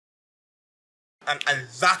And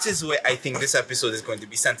that is where I think this episode is going to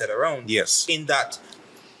be centered around. Yes. In that,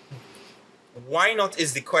 why not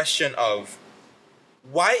is the question of,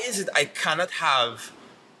 why is it I cannot have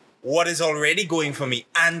what is already going for me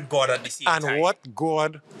and God at the same time? And what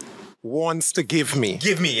God wants to give me.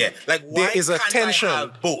 Give me, yeah. Like, why There is a can't tension. I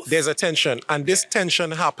have both? There's a tension. And this tension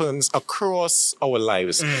happens across our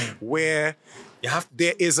lives where You have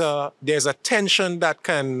there's a tension that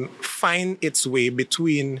can find its way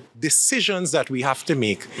between decisions that we have to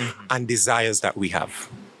make and desires that we have.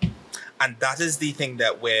 And that is the thing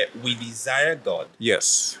that where we desire God.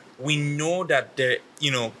 Yes. We know that the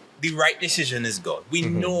right decision is God. We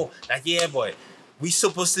know that, yeah, boy, we're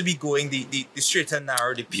supposed to be going the straight and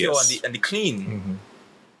narrow, the pure Yes. and the clean.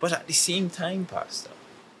 But at the same time, Pastor,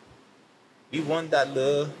 we want that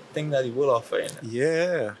little thing that he will offer. You know?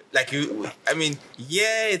 Yeah. Like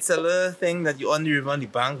it's a little thing that you on the river on the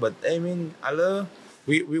bank, but I mean, a little.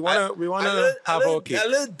 We wanna have our cake. A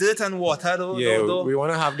little dirt and water, though. Yeah, though. we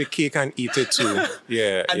wanna have the cake and eat it too.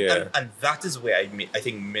 Yeah, And that is where I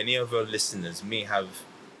think many of our listeners may have,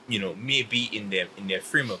 may be in their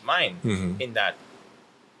frame of mind, in that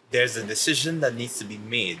there's a decision that needs to be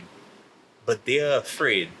made, but they are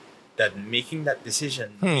afraid that making that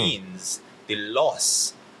decision means the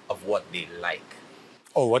loss of what they like.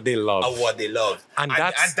 Or what they love. Of what they love. And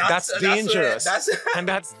that's dangerous. And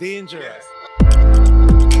that's dangerous.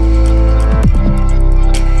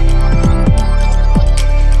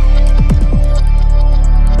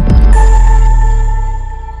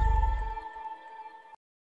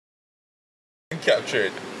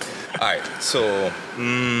 Captured. All right, so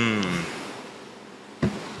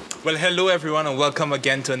well, hello everyone, and welcome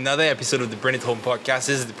again to another episode of the Bring It Home podcast.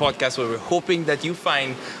 This is the podcast where we're hoping that you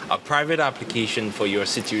find a private application for your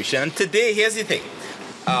situation. And today, here's the thing: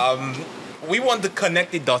 we want to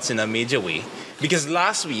connect the dots in a major way, because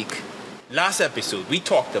last episode, we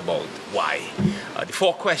talked about why. The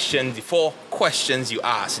four questions you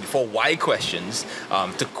asked, the four why questions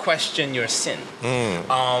to question your sin.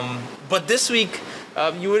 But this week,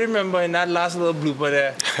 you would remember in that last little blooper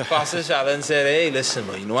there, Pastor Shalon said, hey, listen,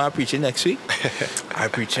 but you know what I'm preaching next week?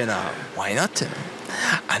 I'm preaching, why not?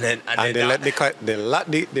 And they let the cat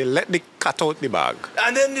out the bag.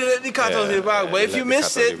 And then they let the cat out the bag. But if you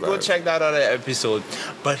missed it, go check that other episode.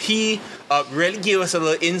 But he really gave us a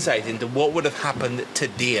little insight into what would have happened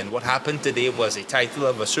today. And what happened today was a title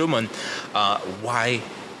of a sermon, Why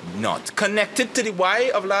Not? Connected to the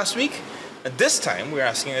why of last week. And this time, we're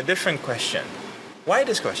asking a different question. Why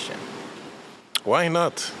this question? Why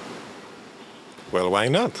not? Well, why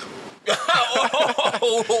not?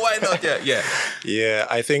 Why not? Yeah. Yeah,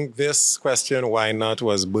 I think this question, why not,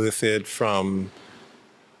 was birthed from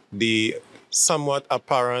the somewhat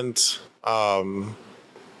apparent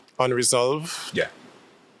unresolved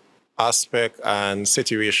aspect and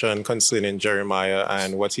situation concerning Jeremiah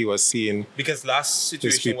and what he was seeing. Because last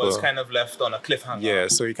situation was kind of left on a cliffhanger. Yeah,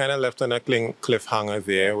 so he kind of left on a cliffhanger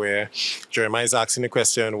there where Jeremiah is asking the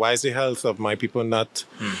question, why is the health of my people not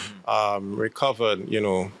recovered?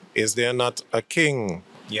 Is there not a king?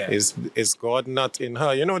 Yeah. Is God not in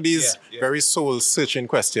her? These very soul-searching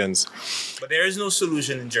questions. But there is no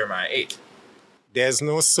solution in Jeremiah 8. There's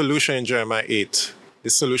no solution in Jeremiah 8. The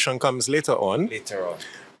solution comes later on.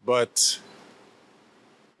 But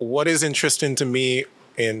what is interesting to me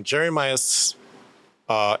in Jeremiah's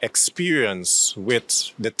experience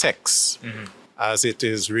with the text, as it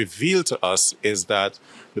is revealed to us, is that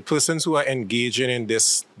the persons who are engaging in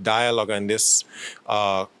this dialogue and this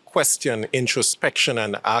question, introspection,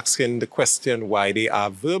 and asking the question why, they are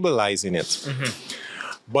verbalizing it.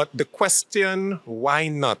 But the question why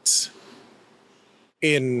not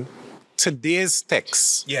in today's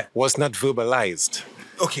text was not verbalized.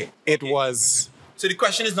 Okay. It was... So the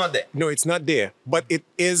question is not there? No, it's not there. But it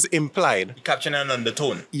is implied. You capturing an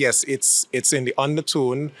undertone? Yes, it's in the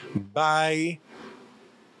undertone by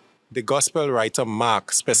the gospel writer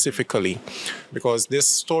Mark specifically. Because this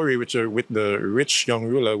story with the rich young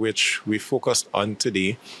ruler, which we focused on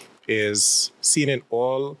today, is seen in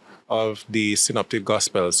all of the synoptic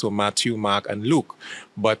gospels. So Matthew, Mark, and Luke.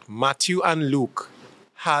 But Matthew and Luke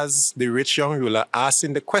has the rich young ruler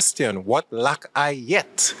asking the question, what lack I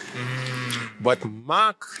yet? But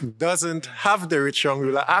Mark doesn't have the rich young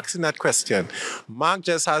ruler asking that question. Mark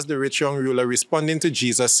just has the rich young ruler responding to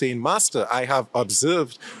Jesus saying, Master, I have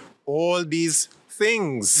observed all these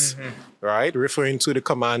things, right? Referring to the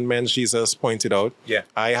commandments Jesus pointed out. Yeah.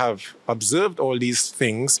 I have observed all these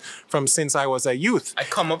things from since I was a youth. I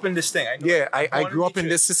come up in this thing. I grew up in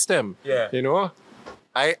this system. Yeah.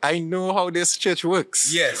 I know how this church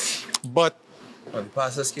works. Yes. But the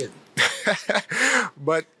pastor's kid.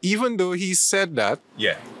 But even though he said that,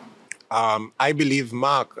 Yeah. I believe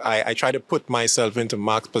Mark, I try to put myself into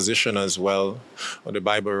Mark's position as well, or the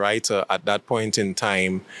Bible writer at that point in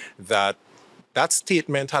time, that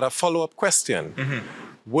statement had a follow-up question,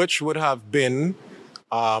 which would have been,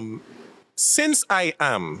 since I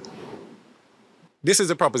am, this is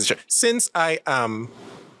a proposition, since I am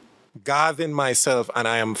gathering myself and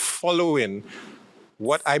I am following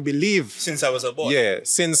what I believe. Since I was a boy. Yeah,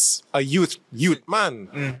 since a youth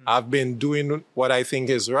man, I've been doing what I think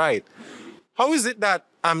is right. How is it that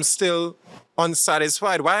I'm still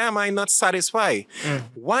unsatisfied? Why am I not satisfied?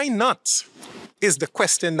 Why not? Is the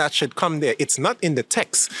question that should come there. It's not in the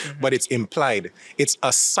text, but it's implied. It's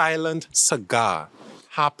a silent cigar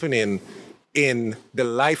happening in the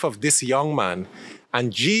life of this young man.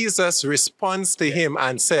 And Jesus responds to him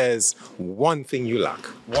and says, one thing you lack.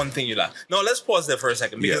 One thing you lack. Now, let's pause there for a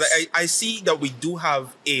second, because Yes. I see that we do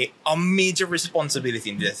have a major responsibility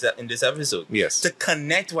in this episode. Yes. To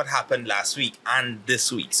connect what happened last week and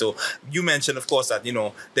this week. So you mentioned, of course, that,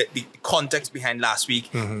 the context behind last week,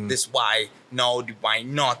 this why, now the why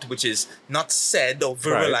not, which is not said or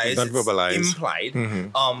verbalized. Right, not it's verbalized. implied.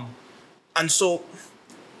 And so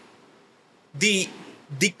the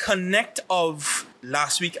connect of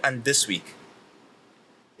last week and this week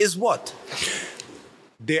is what?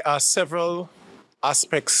 There are several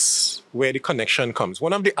aspects where the connection comes.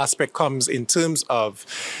 One of the aspects comes in terms of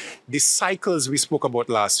the cycles we spoke about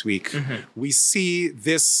last week. We see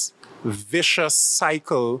this vicious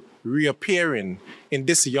cycle reappearing in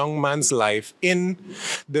this young man's life in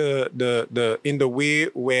the way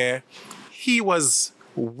where he was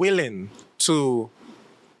willing to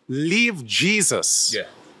leave Jesus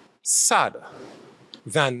sad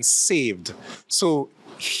than saved. So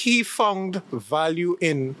he found value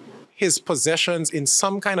in his possessions in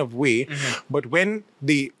some kind of way, but when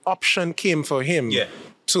the option came for him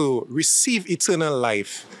to receive eternal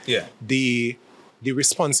life, the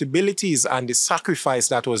responsibilities and the sacrifice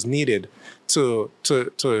that was needed to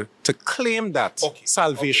claim that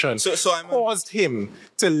salvation caused him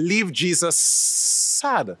to leave Jesus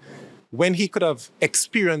sad when he could have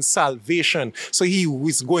experienced salvation. So he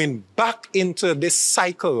was going back into this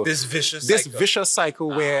cycle. This vicious cycle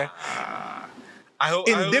where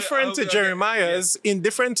indifferent to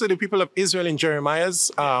the people of Israel in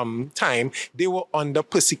Jeremiah's time, they were under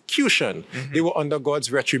persecution. They were under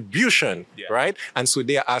God's retribution, right? And so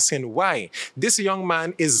they are asking why. This young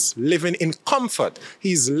man is living in comfort.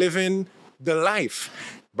 He's living the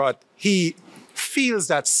life, but he feels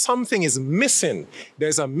that something is missing.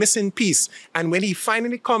 There's a missing piece. And when he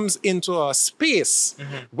finally comes into a space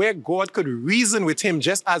where God could reason with him,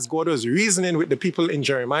 just as God was reasoning with the people in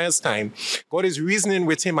Jeremiah's time, God is reasoning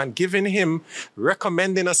with him and giving him,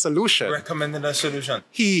 recommending a solution.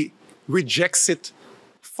 He rejects it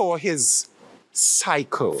for his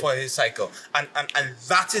cycle. And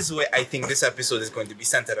that is where I think this episode is going to be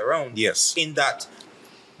centered around. Yes. In that,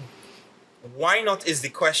 why not is the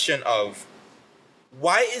question of,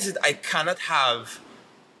 why is it I cannot have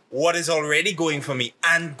what is already going for me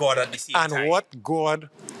and God at the same time? And what God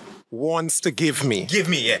wants to give me.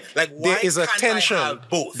 Like, why there is a can't tension. I have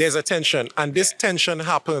both? There's a tension. And this tension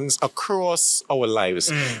happens across our lives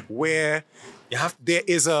where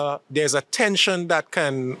there's a tension that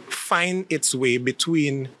can find its way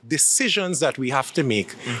between decisions that we have to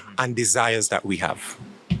make and desires that we have.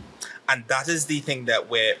 And that is the thing that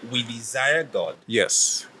where we desire God.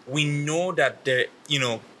 Yes. We know that the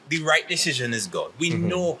right decision is God. We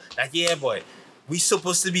know that, we're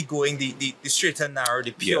supposed to be going the straight and narrow,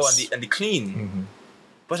 the pure and the clean.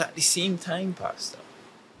 But at the same time, Pastor,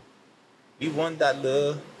 we want that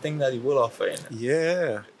little thing that He will offer.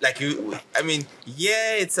 Yeah. Like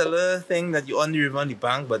it's a little thing that you only remove on the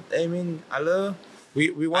bank, but a little. We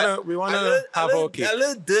wanna have our cake. A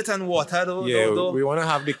little dirt and water, though. We wanna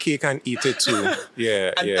have the cake and eat it too.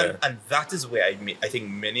 And that is where I think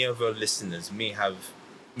many of our listeners may have,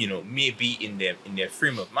 may be in their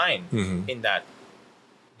frame of mind, in that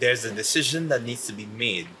there's a decision that needs to be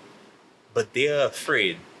made, but they are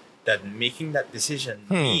afraid that making that decision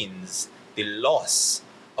means the loss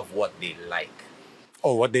of what they like.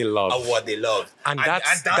 Or what they love. And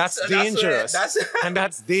that's dangerous. And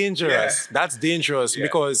that's dangerous. That's dangerous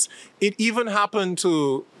because it even happened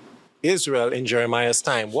to Israel in Jeremiah's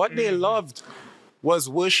time. What they loved was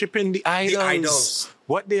worshiping the idols.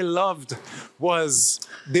 What they loved was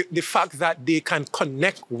the fact that they can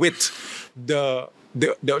connect with the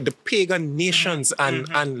pagan nations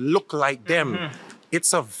and look like them.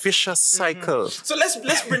 It's a vicious cycle. So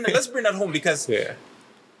let's bring that home, because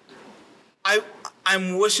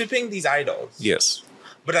I'm worshiping these idols. Yes.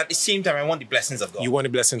 But at the same time, I want the blessings of God. You want the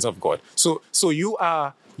blessings of God. So you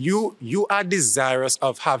are desirous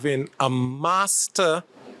of having a master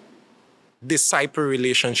disciple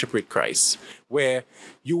relationship with Christ, where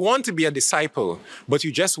you want to be a disciple, but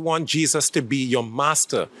you just want Jesus to be your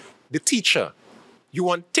master, the teacher. You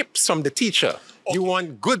want tips from the teacher. Okay. You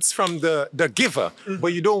want goods from the giver,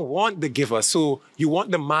 but you don't want the giver. So you want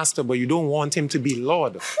the master, but you don't want him to be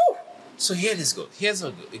Lord. Whew. So here this goes. Here's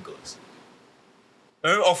how it goes.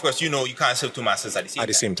 Of course, you can't serve two masters at the same time. At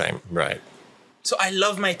the same time, right. So I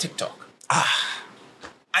love my TikTok.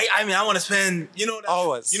 I mean, I want to spend,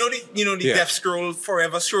 hours. The death scroll,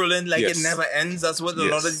 forever scrolling, like it never ends. That's what a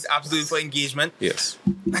lot of these apps do for engagement. Yes.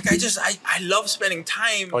 Like I love spending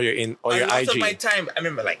time. Or your IG. Of my time. I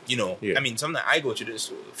remember, I mean, sometimes I go to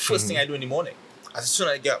this first thing I do in the morning. As soon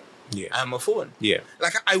as I get up, I have my phone. Yeah.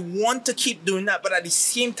 Like I want to keep doing that, but at the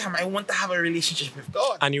same time, I want to have a relationship with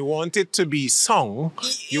God. And you want it to be sung. Yeah.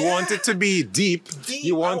 You want it to be deep.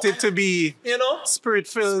 You want it to be,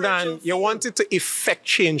 spirit-filled, and you want it to effect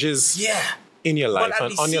changes in your life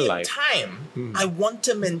and on your life. But at the same time, I want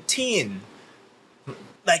to maintain.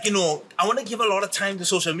 I want to give a lot of time to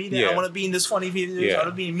social media. I want to be in this funny videos. I want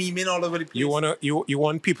to be memeing all over the place. You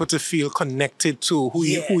want people to feel connected to who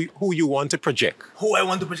you want to project. Who I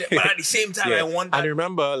want to project, but at the same time, I want that. And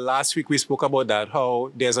remember, last week we spoke about that,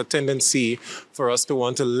 how there's a tendency for us to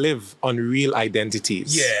want to live on real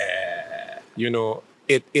identities. Yeah.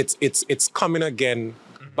 It's coming again,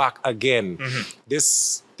 back again.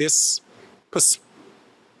 This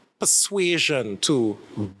persuasion to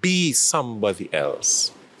be somebody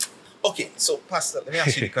else. Okay, so Pastor, let me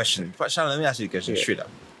ask you the question. Pastor, let me ask you the question straight up.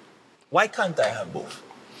 Why can't I have both?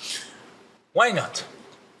 Why not?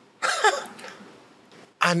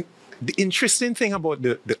 And the interesting thing about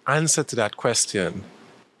the answer to that question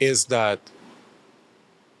is that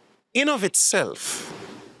in of itself,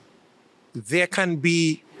 there can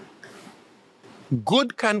be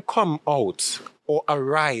good can come out or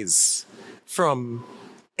arise from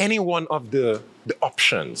any one of the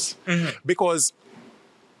options. Because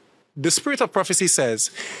the spirit of prophecy says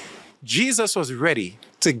Jesus was ready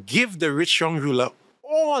to give the rich young ruler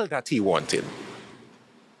all that he wanted.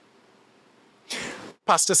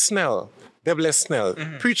 Pastor Snell, Douglas Snell,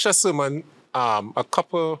 preached a sermon a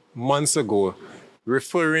couple months ago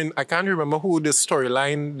referring, I can't remember who the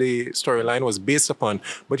storyline was based upon,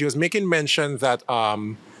 but he was making mention that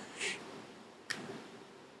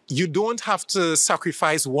you don't have to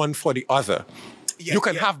sacrifice one for the other. You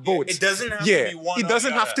can have both. It doesn't have to be one. It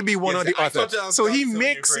doesn't have to be one or the other. So he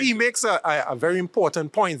makes a very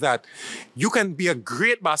important point that you can be a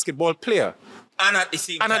great basketball player and at the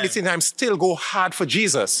same time still go hard for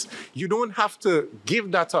Jesus. You don't have to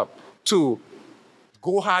give that up to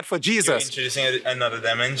go hard for Jesus. You're introducing another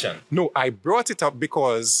dimension. No, I brought it up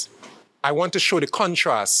because I want to show the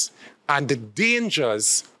contrast and the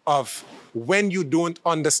dangers of when you don't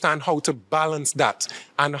understand how to balance that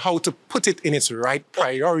and how to put it in its right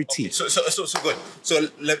priority. Okay. So good. So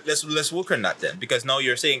let's work on that then, because now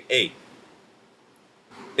you're saying,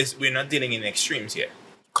 we're not dealing in extremes here.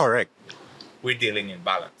 Correct. We're dealing in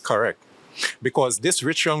balance. Correct. Because this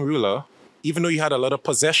rich young ruler, even though he had a lot of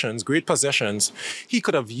possessions, great possessions, he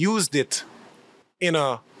could have used it in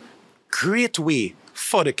a great way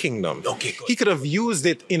for the kingdom. Okay, good. He could have used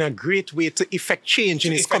it in a great way to effect change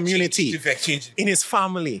in his community, in his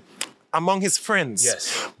family, among his friends.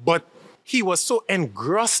 Yes. But he was so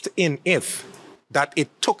engrossed in it that it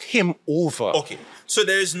took him over. Okay. So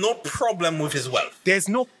there is no problem with his wealth. There's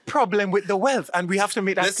no problem with the wealth, and we have to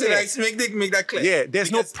make that clear. Let's make that clear. Yeah,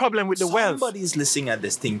 there's no problem with the wealth. Somebody's listening at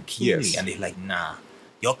this thing keenly, and they're like, nah,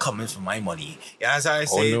 you're coming for my money. Yeah, as I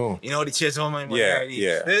say, the church for my money.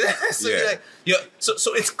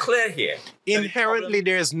 So it's clear here. Inherently,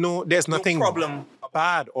 there's nothing problem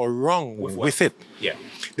bad or wrong with it. Yeah.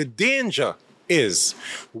 The danger is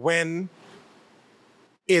when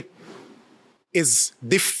it is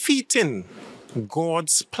defeating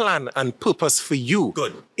God's plan and purpose for you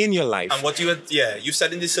in your life. And what you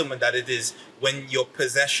said in the sermon that it is when your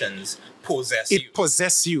possessions possess you. It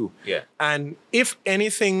possesses you. Yeah. And if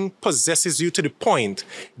anything possesses you to the point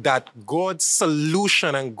that God's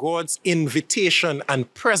solution and God's invitation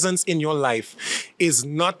and presence in your life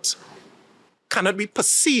cannot be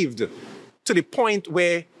perceived to the point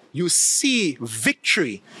where you see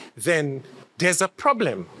victory, then there's a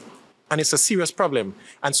problem. And it's a serious problem.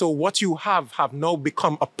 And so what you have now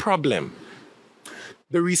become a problem.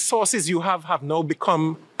 The resources you have now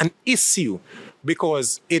become an issue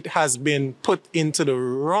because it has been put into the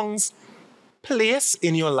wrong place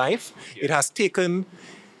in your life. Yeah. It has taken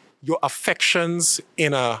your affections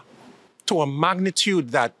in a to a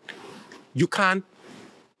magnitude that you can't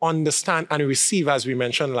understand and receive, as we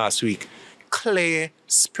mentioned last week, clear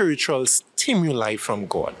spiritual stimuli from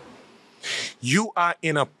God. You are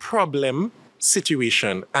in a problem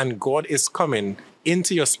situation and God is coming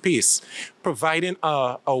into your space, providing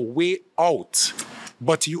a way out,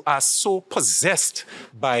 but you are so possessed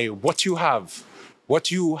by what you have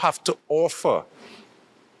to offer.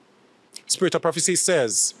 Spirit of prophecy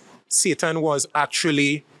says Satan was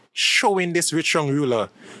actually showing this rich young ruler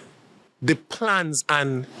the plans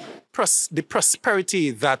and the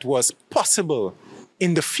prosperity that was possible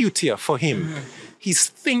in the future for him. Mm-hmm. He's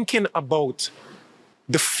thinking about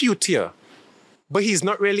the future, but he's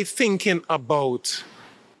not really thinking about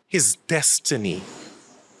his destiny.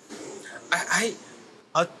 I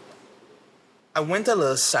went a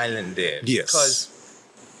little silent there. Yes. Because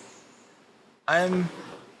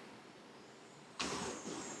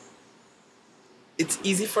it's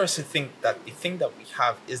easy for us to think that the thing that we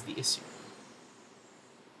have is the issue.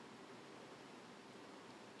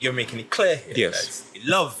 You're making it clear here. Yes. That it's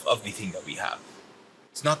the love of the thing that we have.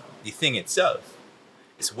 It's not the thing itself.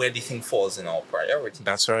 It's where the thing falls in our priority.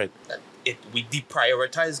 That's right. We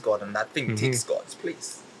deprioritize God and that thing takes God's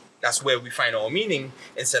place. That's where we find our meaning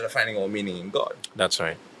instead of finding our meaning in God. That's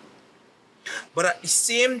right. But at the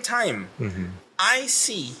same time, I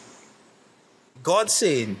see God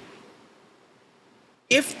saying,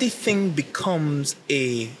 if the thing becomes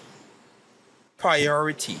a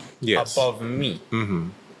priority above me,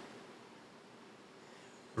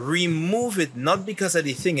 remove it, not because of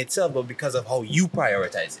the thing itself, but because of how you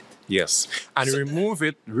prioritize it. Yes. And so,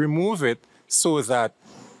 remove it so that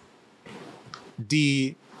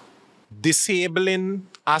the disabling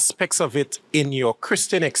aspects of it in your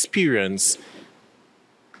Christian experience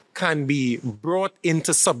can be brought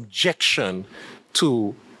into subjection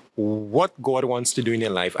to what God wants to do in your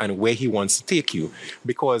life and where he wants to take you,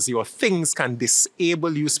 because your things can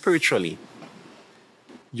disable you spiritually.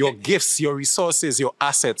 Your gifts, your resources, your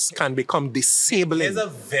assets can become disabling to you. There's a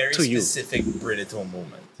very specific Bridito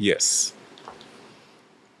moment. Yes.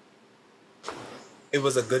 It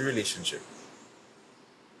was a good relationship.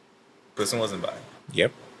 Person wasn't bad.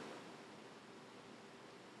 Yep.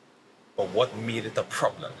 But what made it a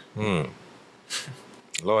problem?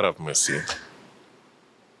 Lord have mercy.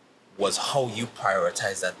 Was how you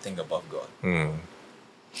prioritize that thing above God.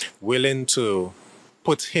 Willing to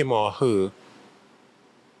put him or her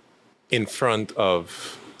in front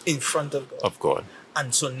of God.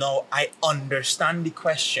 And so now I understand the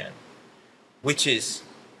question, which is,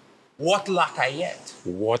 what lack I yet?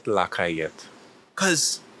 What lack I yet?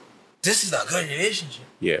 Because this is a good relationship.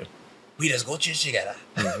 Yeah. We just go church together.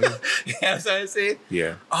 You know what I'm saying?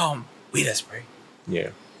 Yeah. We just pray. Yeah.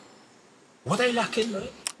 What I lacking,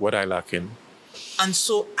 right? What I lacking. And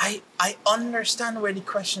so I understand where the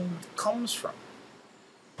question comes from.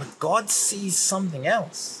 But God sees something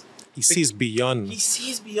else. He sees beyond. He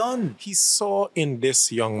sees beyond. He saw in this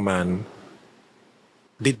young man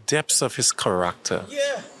the depths of his character.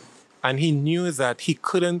 Yeah. And he knew that he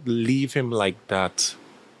couldn't leave him like that.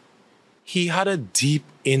 He had a deep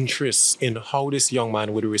interest in how this young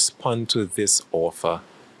man would respond to this offer.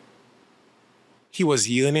 He was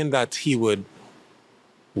yearning that he would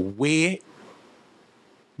weigh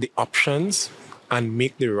the options and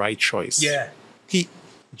make the right choice. Yeah.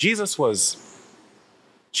 Jesus was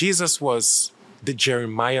the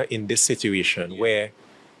Jeremiah in this situation, where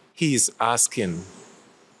he's asking,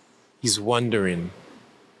 he's wondering,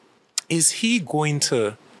 is he going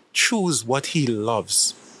to choose what he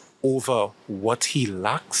loves over what he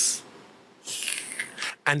lacks?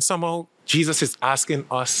 And somehow Jesus is asking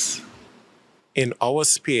us in our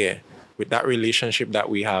sphere, with that relationship that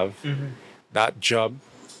we have, that job,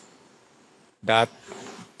 that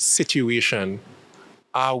situation,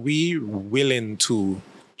 are we willing to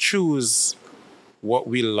choose what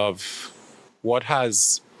we love, what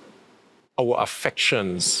has our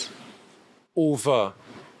affections, over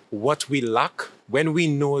what we lack, when we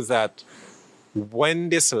know that when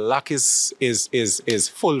this lack is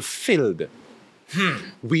fulfilled,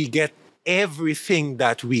 we get everything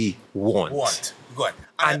that we want. Good.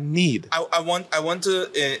 And need. I want to I want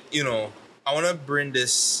to bring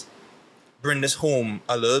this home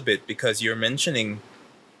a little bit, because you're mentioning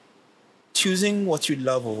choosing what you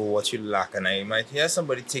love over what you lack, and I might hear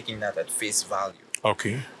somebody taking that at face value.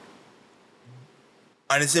 Okay.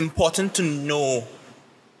 And it's important to know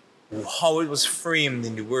how it was framed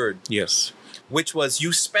in the word. Yes. Which was,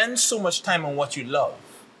 you spend so much time on what you love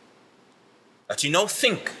that you now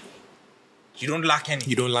think You don't lack anything.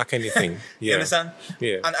 You don't lack anything. You Yeah. understand?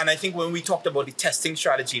 Yeah. And I think when we talked about the testing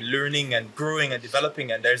strategy, learning and growing and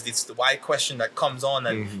developing, and there's this why question that comes on,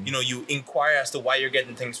 and you inquire as to why you're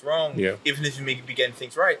getting things wrong, Yeah. even if you may be getting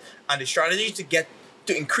things right. And the strategy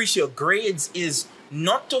to increase your grades is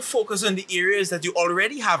not to focus on the areas that you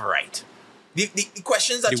already have right. The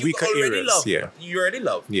questions that The you weaker already areas, love, yeah. you already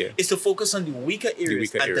love, Yeah. is to focus on the weaker areas The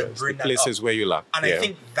weaker and areas, to bring the that places up. where you lack. And yeah. I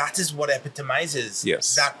think that is what epitomizes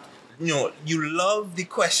Yes. that, you love the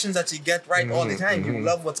questions that you get right all the time. You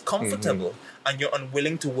love what's comfortable and you're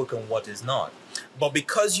unwilling to work on what is not. But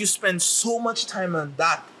because you spend so much time on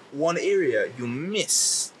that one area, you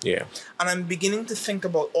miss. Yeah. And I'm beginning to think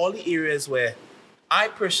about all the areas where I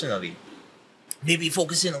personally may be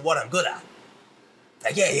focusing on what I'm good at.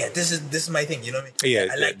 Like, this is my thing, you know what I mean? Yeah.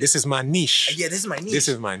 I like This is my niche. Yeah, this is my niche. This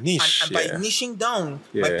is my niche. And by yeah. niching down,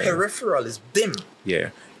 my Yeah. peripheral is dim. Yeah.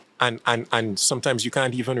 And sometimes you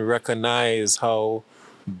can't even recognize how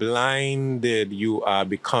blinded you are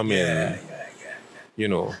becoming. Yeah. You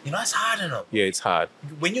know. It's hard enough. Yeah, it's hard.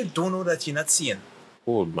 When you don't know that you're not seeing.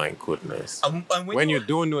 Oh my goodness. And When you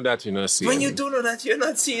don't know that you're not seeing. When you don't know that you're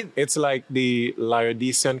not seeing. It's like the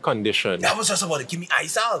Laodicean condition. That was just about it. Give me eye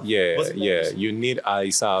salve. Yeah, Wasn't it? yeah. You need eye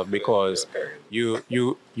salve because you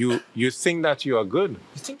think that you are good,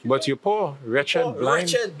 think you're but you're poor, wretched, Oh,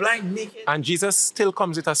 blind. wretched, blind, naked. And Jesus still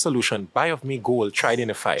comes with a solution. Buy of me gold, tried in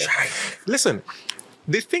the fire. Tried. Listen,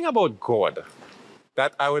 the thing about God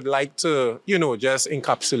that I would like to, just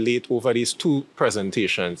encapsulate over these two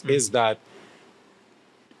presentations is that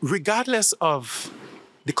regardless of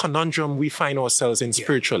the conundrum we find ourselves in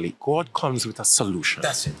spiritually, God comes with a solution.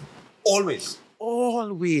 That's it. Always.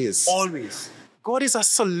 Always. Always. God is a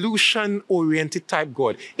solution-oriented type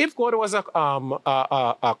God. If God was a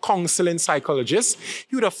counseling psychologist,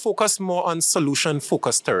 he would have focused more on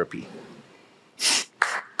solution-focused therapy.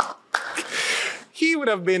 He would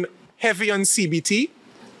have been heavy on CBT,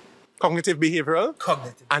 cognitive behavioral,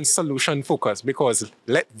 and solution-focused, because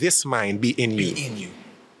let this mind be in you. Be in you.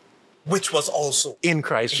 Which was also In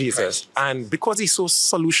Christ Jesus. And because he's so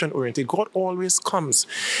solution-oriented, God always comes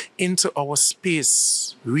into our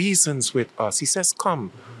space, reasons with us. He says,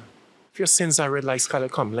 come. If your sins are red like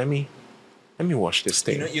scarlet, come, let me wash this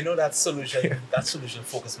thing. You know that solution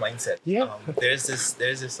focused mindset. Yeah. There's this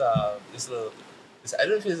little I don't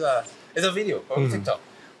know if it's a video from TikTok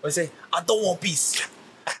where they say, I don't want peace.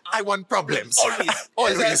 I want problems. Always.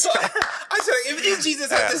 Always. So, if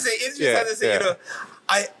Jesus had to say,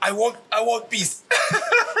 I want peace.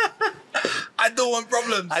 I don't want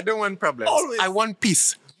problems. I don't want problems. Always. I want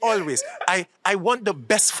peace. Always. I want the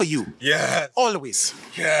best for you. Yes. Always.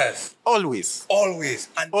 Yes. Always. Always.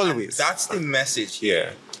 And Always. that's the message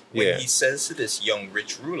here. Yeah. When Yeah. he says to this young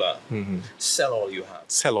rich ruler, sell all you have.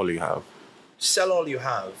 Sell all you have. Sell all you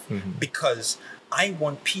have because I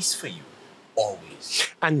want peace for you always.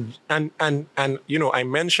 And I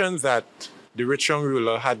mentioned that the rich young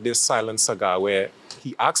ruler had this silent saga where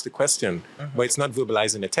he asked the question, but it's not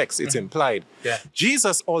verbalized in the text, it's implied. Yeah.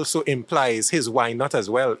 Jesus also implies his why not as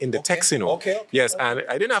well in the text, Okay. Yes, and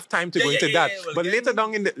I didn't have time to go into that. Well, but later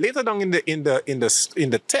down in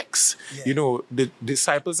the text, the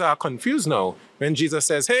disciples are confused now when Jesus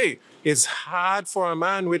says, hey, it's hard for a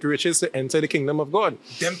man with riches to enter the kingdom of God.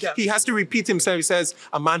 He has to repeat himself. He says,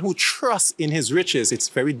 a man who trusts in his riches, it's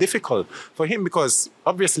very difficult for him because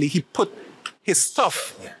obviously he put his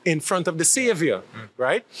stuff in front of the Savior,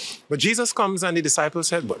 right? But Jesus comes and the disciples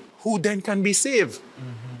said, but who then can be saved?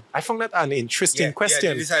 I found that an interesting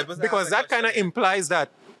question because that kind of implies that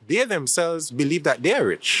they themselves believe that they're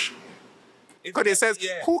rich. Because it says,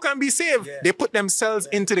 who can be saved? They put themselves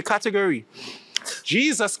into the category.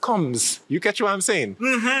 Jesus comes. You catch what I'm saying?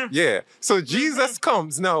 Yeah. So Jesus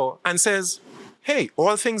comes now and says, hey,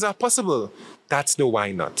 all things are possible. That's the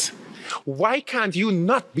why not. Why can't you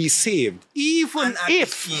not be saved? Even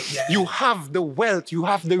if you have the wealth, you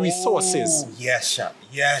have the resources. Oh, yes,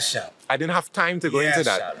 sir. I didn't have time to go into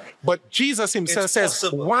that. Sir. But Jesus himself says,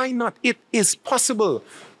 possible. why not? It is possible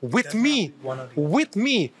with me. With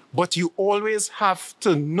me. But you always have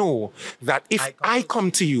to know that if I come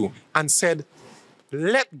to you and said,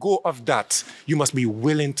 let go of that, you must be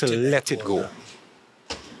willing to let it go.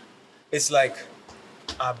 It's like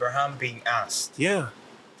Abraham being asked Yeah.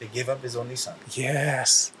 to give up his only son.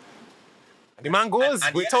 Yes. And the man goes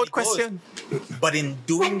And without he goes. question. But in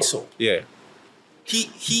doing so, Yeah.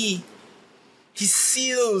 he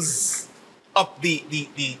seals up the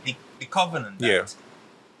covenant that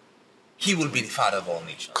he will be the father of all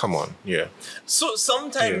nations. Come on. Yeah. So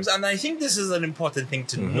sometimes, and I think this is an important thing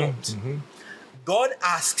to note, God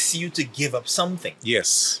asks you to give up something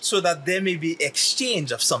Yes. so that there may be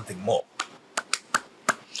exchange of something more.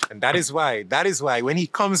 And that is why when he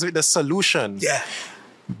comes with the solution, Yeah.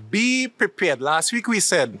 be prepared. Last week we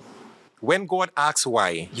said, when God asks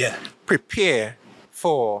why, Yeah. prepare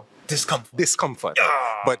for Discomfort. discomfort.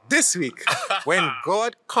 But this week, when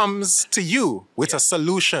God comes to you with a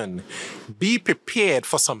solution, be prepared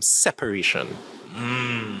for some separation.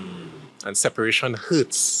 And separation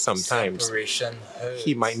hurts sometimes. Separation hurts.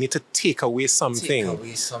 He might need to take away something. Take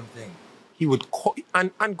away something. He would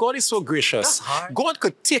and God is so gracious. That's hard. God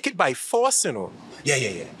could take it by force, you know.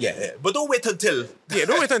 Yeah. But don't wait until. Yeah,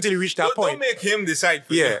 don't wait until you reach that Don't point. make him decide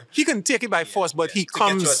for you. Yeah, he can take it by force, but he To get your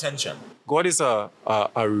comes. attention. God is a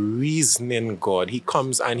reasoning God. He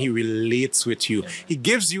comes and he relates with you. He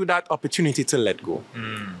gives you that opportunity to let go.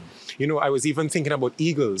 You know, I was even thinking about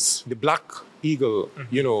eagles, the black eagle.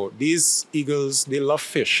 You know, these eagles, they love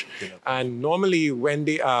fish. And normally when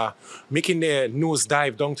they are making their nose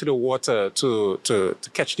dive down to the water to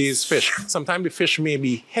catch these fish, sometimes the fish may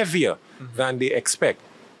be heavier than they expect.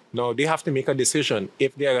 Now they have to make a decision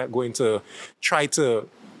if they are going to try to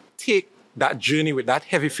take that journey with that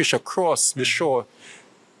heavy fish across the shore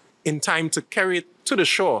in time to carry it to the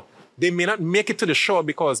shore. They may not make it to the shore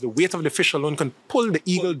because the weight of the fish alone can pull the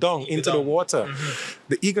eagle down into the water.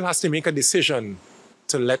 The eagle has to make a decision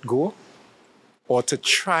to let go or to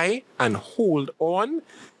try and hold on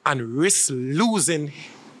and risk losing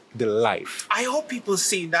the life. I hope people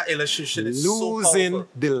see that illustration. It's so Losing powerful.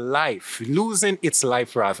 the life, losing its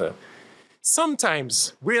life rather.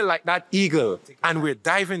 Sometimes we're like that eagle and we're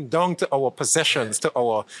diving down to our possessions, to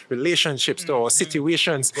our relationships, to our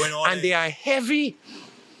situations, Going all and in. they are heavy,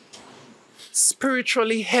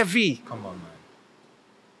 spiritually heavy, Come on, man.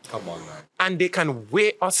 Come on, man. and they can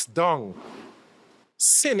weigh us down.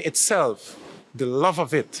 Sin itself, the love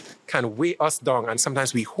of it, can weigh us down, and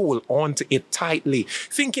sometimes we hold on to it tightly,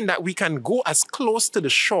 thinking that we can go as close to the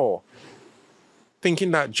shore,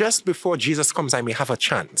 thinking that just before Jesus comes, I may have a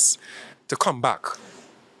chance to come back,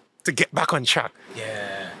 to get back on track.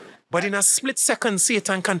 Yeah. But in a split second,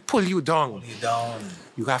 Satan can pull you down. Pull you down.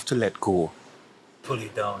 You have to let go. Pull you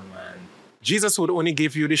down, man. Jesus would only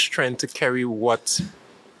give you the strength to carry what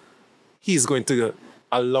he's going to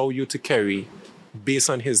allow you to carry based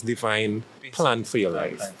on his divine plan for your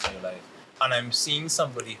life. Plan for your life. And I'm seeing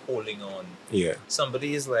somebody holding on. Yeah,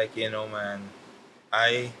 Somebody is like, man,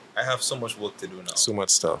 I have so much work to do now. so much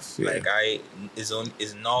stuff. Yeah. Like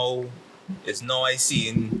is now I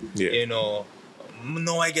seeing, Yeah. now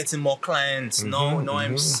I getting more clients. Now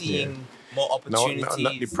I'm seeing more now,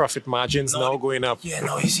 opportunities. the profit margins now going up. Yeah,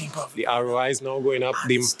 now you're seeing profit. The ROI is now going up. And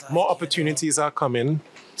The it's like, more opportunities are coming.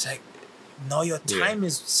 It's like now your time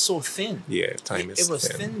is so thin. Yeah, time is It was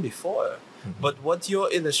thin before. But what your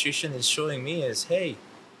illustration is showing me is, hey,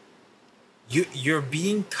 you're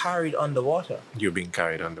being carried underwater. You're being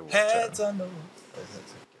carried underwater. Heads underwater.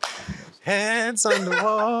 Hands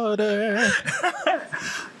underwater.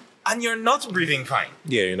 And you're not breathing fine.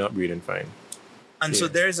 Yeah, you're not breathing fine. And so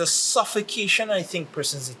Yeah. there's a suffocation I think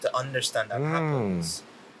persons need to understand that happens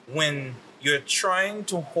when you're trying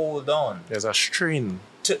to hold on There's a strain.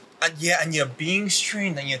 and you're being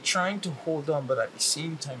strained and you're trying to hold on, but at the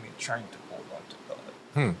same time you're trying to hold on to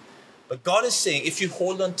God. But God is saying, if you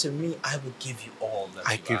hold on to me, I will give you all that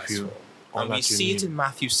I you give ask you for. all And we that you see it need. in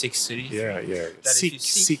Matthew 6:33. Yeah. That if you Seek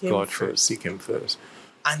seek him God first, first. Seek him first.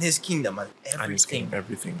 and his kingdom and And his everything, kingdom,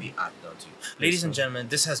 everything. will be added unto you. Ladies and gentlemen,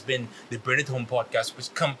 this has been the Bring It Home podcast,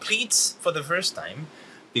 which completes for the first time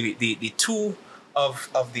the two of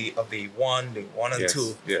the one and Yes,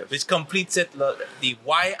 two, yes. which completes it the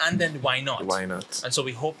why and then the why not. Why not? And so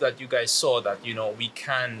we hope that you guys saw that we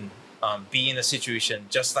can be in a situation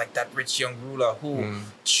just like that rich young ruler who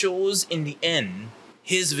chose in the end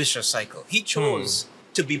his vicious cycle. He chose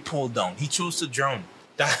to be pulled down. He chose to drown.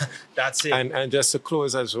 That's it. And just to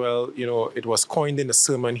close as well, it was coined in the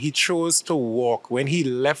sermon. He chose to walk when he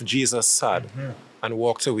left Jesus sad and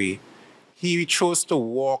walked away. He chose to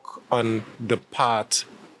walk on the path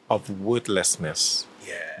of worthlessness.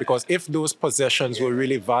 Yeah. Because if those possessions were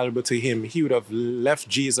really valuable to him, he would have left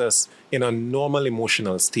Jesus in a normal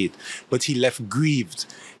emotional state. But he left grieved.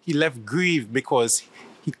 He left grieved because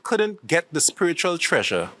he couldn't get the spiritual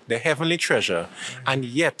treasure, the heavenly treasure, and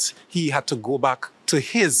yet he had to go back to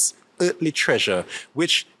his earthly treasure,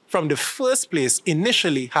 which from the first place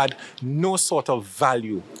initially had no sort of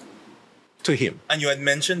value to him. And you had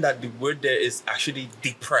mentioned that the word there is actually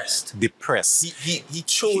depressed. Depressed. He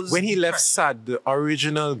chose When he left depressed. sad, the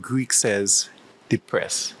original Greek says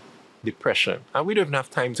depressed. Depression. And we don't have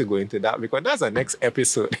time to go into that because that's our next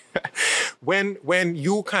episode. when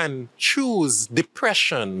you can choose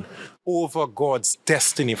depression over God's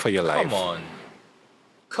destiny for your life.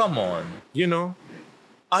 Come on. You know?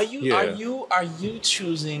 Are you Yeah. are you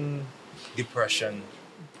choosing depression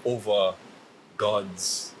over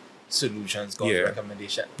God's solutions, God's Yeah.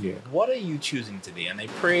 recommendation? Yeah. What are you choosing today? And I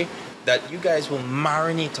pray that you guys will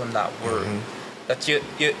marinate on that word. That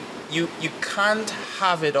you can't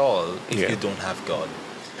have it all if Yeah. you don't have God.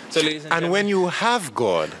 So ladies and And when you have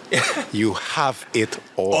God, you have it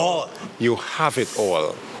all. All. You have it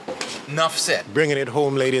all. enough said. Bringing it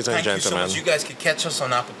home, ladies and Thank you so gentlemen. much. You guys can catch us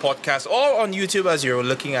on Apple Podcasts or on YouTube as you're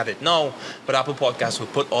looking at it now. But Apple Podcasts will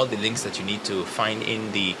put all the links that you need to find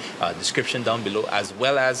in the description down below, as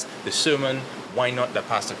well as the sermon, Why Not, that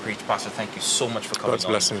Pastor preached. Pastor, thank you so much for coming God's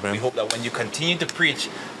on. blessings, man. We hope that when you continue to preach,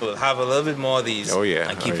 we'll have a little bit more of these Oh, yeah.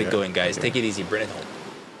 and keep Oh, it yeah. going, guys. Yeah. Take it easy. Bring it home.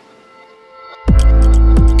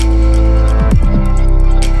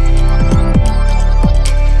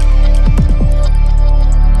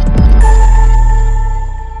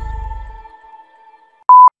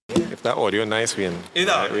 If that audio nice, we in You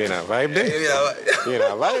know. we in a vibe there. Yeah. We in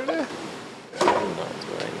a vibe there. Why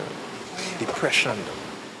not? Depression.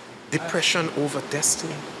 Depression over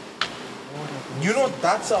destiny. You know,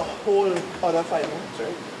 that's a whole other 5 minutes,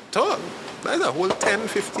 right? Talk. That's a whole 10,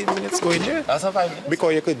 15 minutes going there. That's a 5 minutes.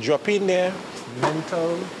 Because you could drop in there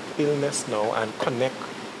mental illness now and connect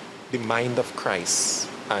the mind of Christ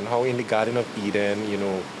and how in the Garden of Eden, you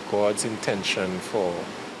know, God's intention for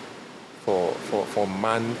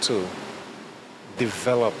man to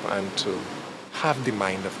develop and to have the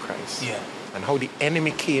mind of Christ. Yeah. And how the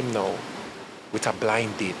enemy came now with a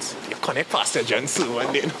blind date. You connect Pastor John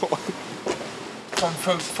Sermon, you know.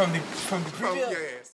 From the previous. Yes.